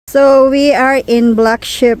So we are in Black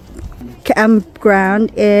Sheep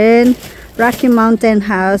Campground in Rocky Mountain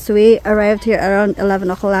House. We arrived here around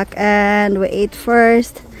 11 o'clock and we ate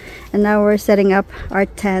first, and now we're setting up our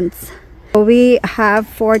tents. We have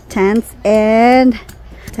 4 tents and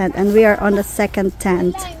we are on the second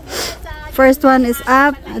tent. First one is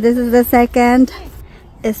up, this is the second.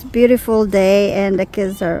 It's beautiful day and the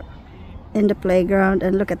kids are in the playground,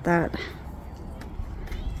 and look at that.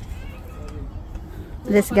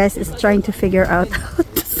 This guy is trying to figure out how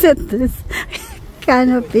to set this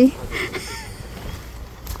canopy.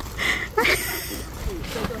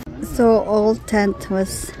 So all tent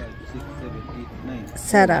was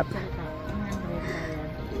set up.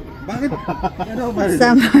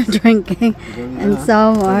 Some are drinking and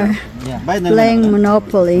some are playing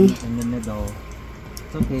Monopoly. In the middle.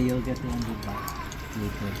 It's okay, you'll get one back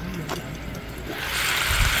later.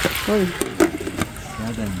 7.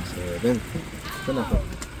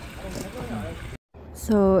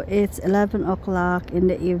 So it's 11 o'clock in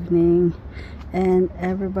the evening and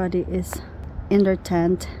everybody is in their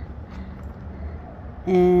tent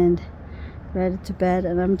and ready to bed,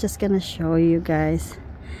 and I'm just gonna show you guys.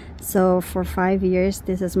 So for 5 years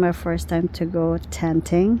this is my first time to go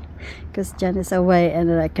tenting because Jen is away and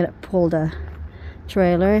I cannot pull the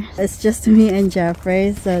trailer. It's just me and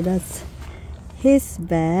Jeffrey, so that's his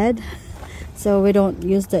bed. So we don't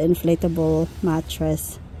use the inflatable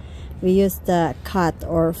mattress, we use the cot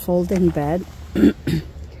or folding bed.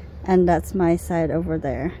 And that's my side over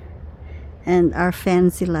there, and our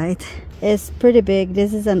fancy light is pretty big.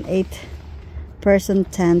 This is an 8-person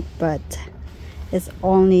tent, but it's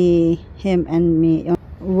only him and me.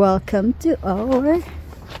 Welcome to our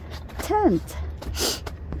tent.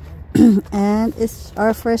 And it's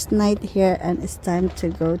our first night here and it's time to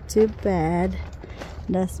go to bed.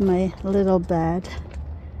 That's my little bed.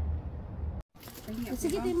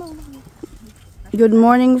 Good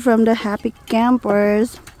morning from the happy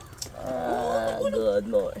campers. Good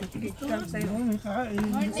morning.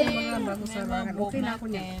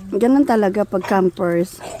 Ganun talaga pag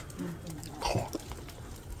campers.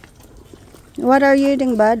 What are you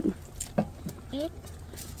eating, bud?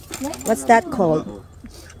 What's that called?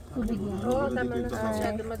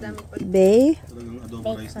 Bay?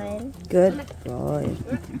 Good boy.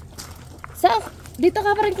 So, dito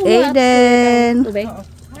ka pa rin kumuha. Aiden!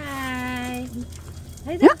 Hi!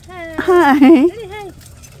 Hi! Hi! Hi!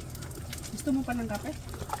 Gusto mo pa ng kape?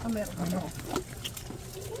 Meron ka.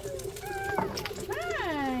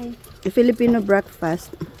 Hi! Filipino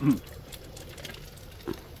breakfast.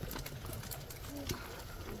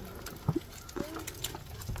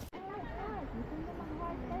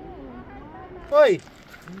 Hoy!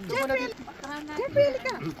 Jeffrey,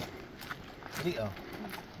 ka! Hindi oh.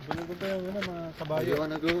 Bunugo pa yung mga kabayo.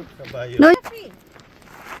 Kabayo. No.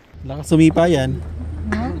 Lakas sumipa yan.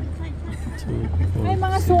 May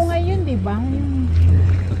mga sungay yun, di ba?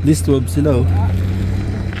 At least 12 sila oh.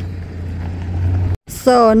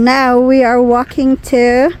 So now we are walking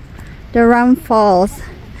to the Ram Falls.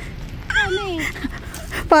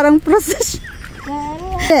 Parang procession.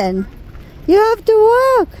 Then you have to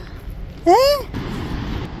walk. Eh?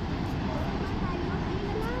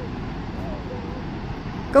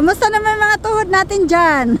 Kumusta naman mga tuhod natin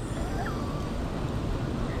dyan?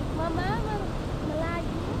 Mama,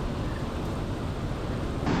 malayo.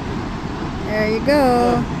 There you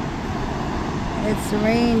go. It's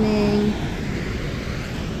raining.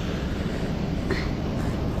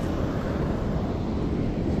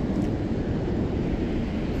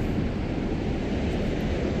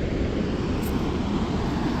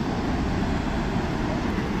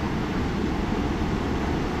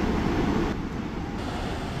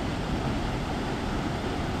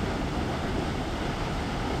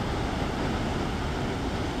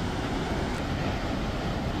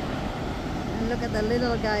 Look at the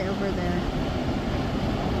little guy over there.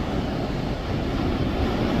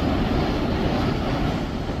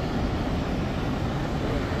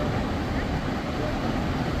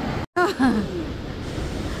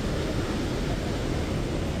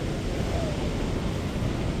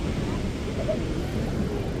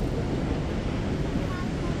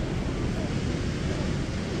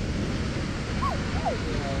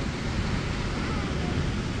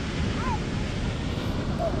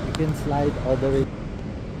 You can slide all the way.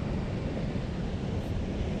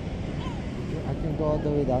 I can go all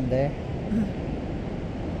the way down there.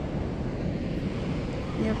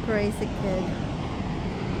 You crazy kid.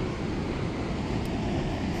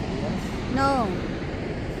 No.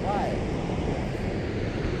 Why?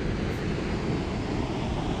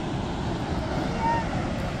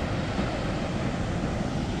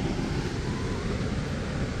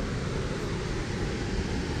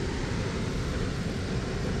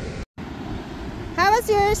 how's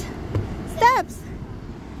your steps?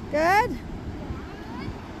 Good?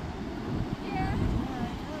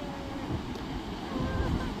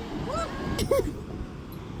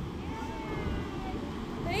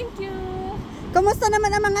 Thank you. Kumusta naman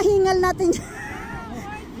ang mga hingal natin?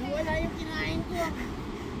 Wala yung kinain ko.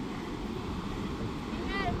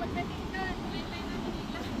 Hingal, pagdating doon.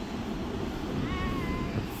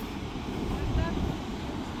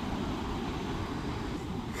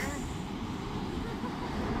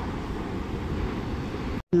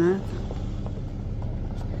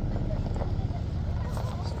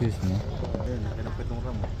 Excuse me. Ayun, kinapit ng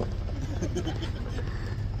ramo.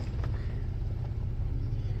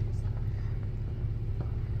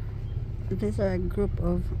 These are a group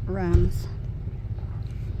of rams.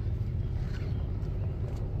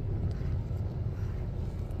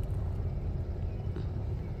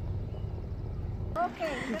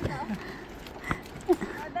 Okay, ganda.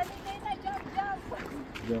 Dali kayo na, jump, jump.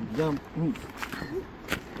 Jump, jump.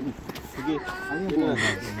 Sige, ayun na.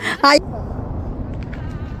 Hi.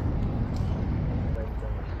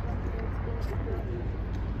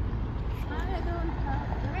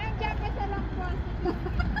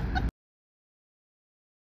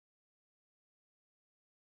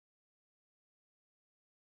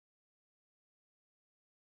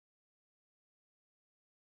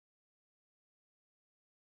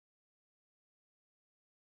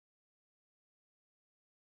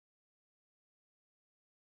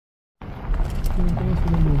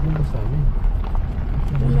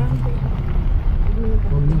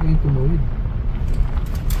 Huwag na kayo tumawid.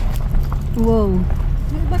 Wow.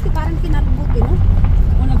 Bakit parang kinarbuti, no?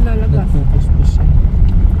 O naglalagas? Nagpupuspos siya.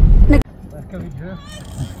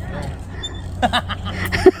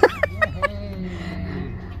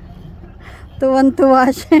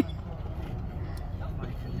 Tuwan-tuwa siya.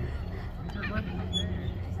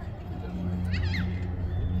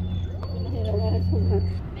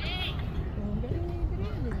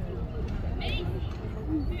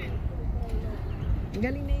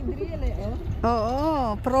 Galing na Adriel eh, oh.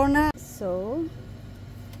 Oo, pro na. So,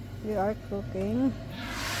 we are cooking.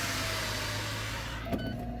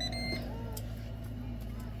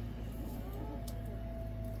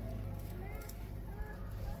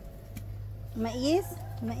 Mais,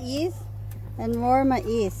 mais, and more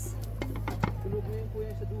mais. Tulog mo yung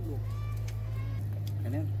kuya sa dulo.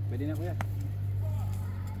 Ano yan? Pwede na kuya.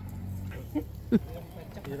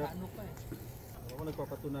 Hirap. Ako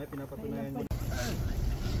nagpapatunay, pinapatunayan mo.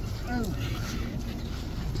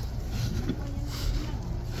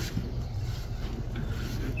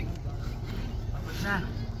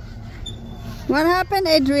 What happened,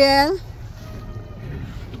 Adriel?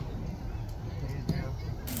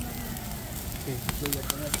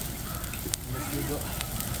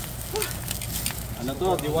 Ano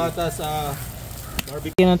to? Diwata sa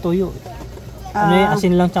barbecue. Ng tuyo. Ano yung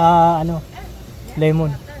asin lang tsaka ano,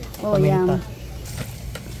 lemon. Oh, Paminta.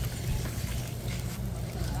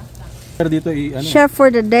 Dito ano? Chef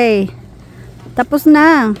for the day. Tapos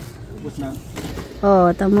na. Tapos na.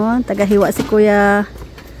 Oh, tamo, tagahiwa si Kuya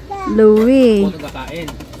Louie. Nagkakain.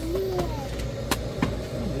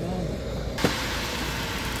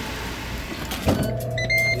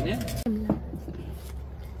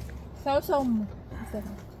 Sausaw mo.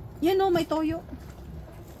 Yan o, may toyo.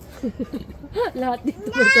 Lahat dito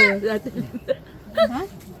may toyo. Ha?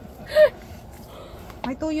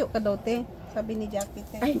 May toyo ka daw, te. Sabi ni Jackie,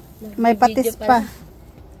 te. Ay, May patis pa.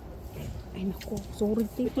 Ay, naku. Sorry,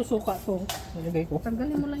 te. Ito suka to. Nalagay ko.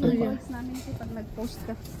 Tanggalin mo lang yung voice namin, te, pag nag-post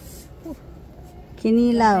ka.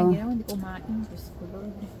 Kinilaw. hindi kumain. Diyos ko,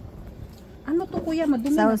 Lord. Ano to, kuya?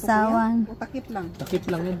 Madumi na to, Sausawan. kuya? O takip lang? Takip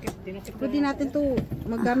lang yun. Pwede natin to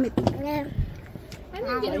magamit.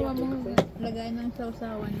 Anong ginawa mong lagay ng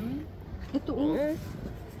sausawan nun? Ito, oh.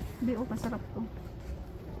 Hindi, oh, masarap to.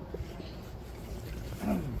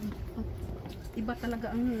 Iba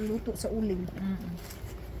talaga ang luto sa uling.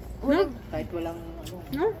 No? Kahit walang ano.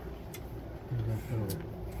 No?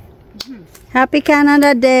 Happy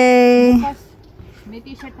Canada Day! May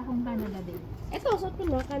t-shirt akong Canada Day. Ito, suot ko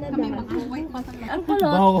na, Canada. Kami mag-uway pa talaga. Ang kulot.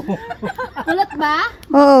 Baho. Kulot ba?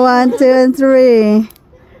 Oh, 1, 2, and 3.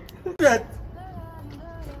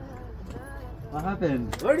 What happened?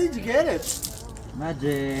 Where did you get it?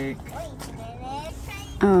 Magic.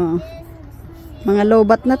 Oh. Mga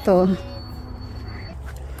lobat na to.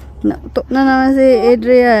 Nautok na naman si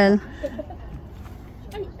Adriel.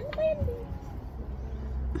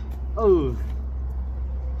 Oh.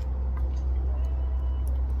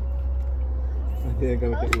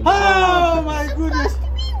 Oh my goodness.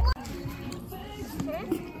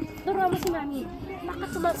 Turo mo si Mami. Baka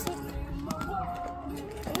sumasik.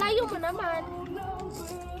 Layo mo naman.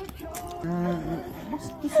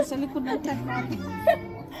 Isa sa likod ng tent.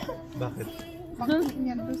 Bakit? Bakit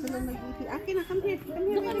niya doon sila nag-ihi? Akin na, come here. Come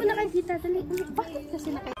here. Doon mo nakikita, dali. Bakit kasi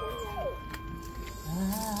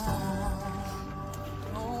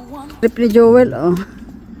Trip ni Joel, oh.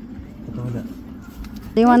 Ito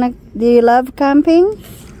wala. Do you love camping?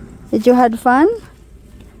 Did you had fun?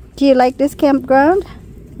 Do you like this campground?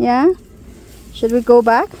 Yeah? Should we go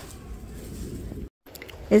back?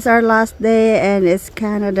 It's our last day and it's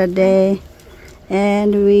Canada Day.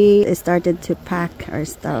 And we started to pack our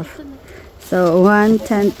stuff. So one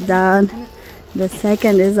tent down. The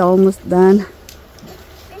second is almost done.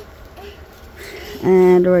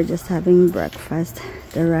 And we're just having breakfast.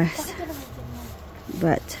 The rest.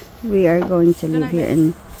 But we are going to leave here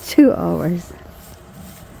in 2 hours.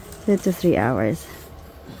 2 to 3 hours.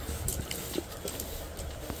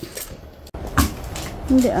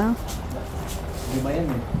 Hindi ah. Hindi ba yan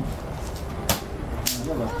eh?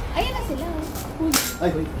 Ano ba? Ayan na sila. Ay,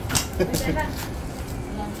 wait.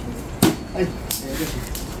 Ay.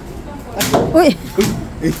 Uy!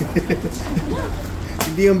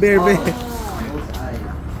 Hindi yung bear bear.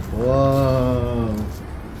 Wow.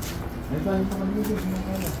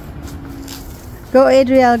 Go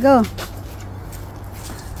Adriel, go!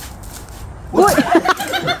 Uy!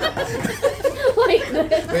 Wait.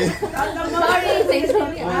 Sorry. Say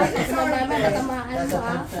sorry. Mama, natamaan ko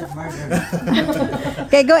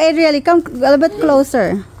Okay, go Adriel, you come a bit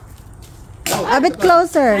closer. A bit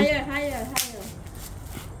closer. Higher.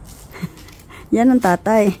 Yan ang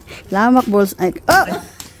tatay. Lamak balls. Ay, oh!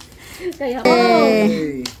 Kaya,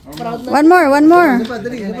 Eh, proud na. one more. Ano pa?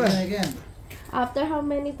 Dali, ano pa? After how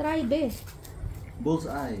many try, be?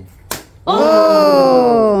 Bullseye.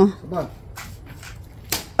 Oh! Saba.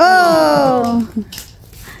 Oh!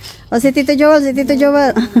 Oh, si Tito Joel.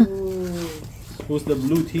 Who's the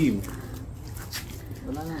blue team?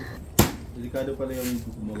 Wala na. Delikado pala yung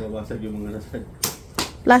mababasag yung mga nasad.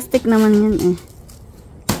 Plastic naman yan eh.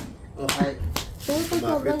 Oh, hi. So, pag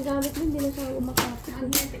sobrang gamit mo, hindi na siya umakapit.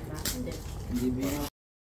 Hindi ba yung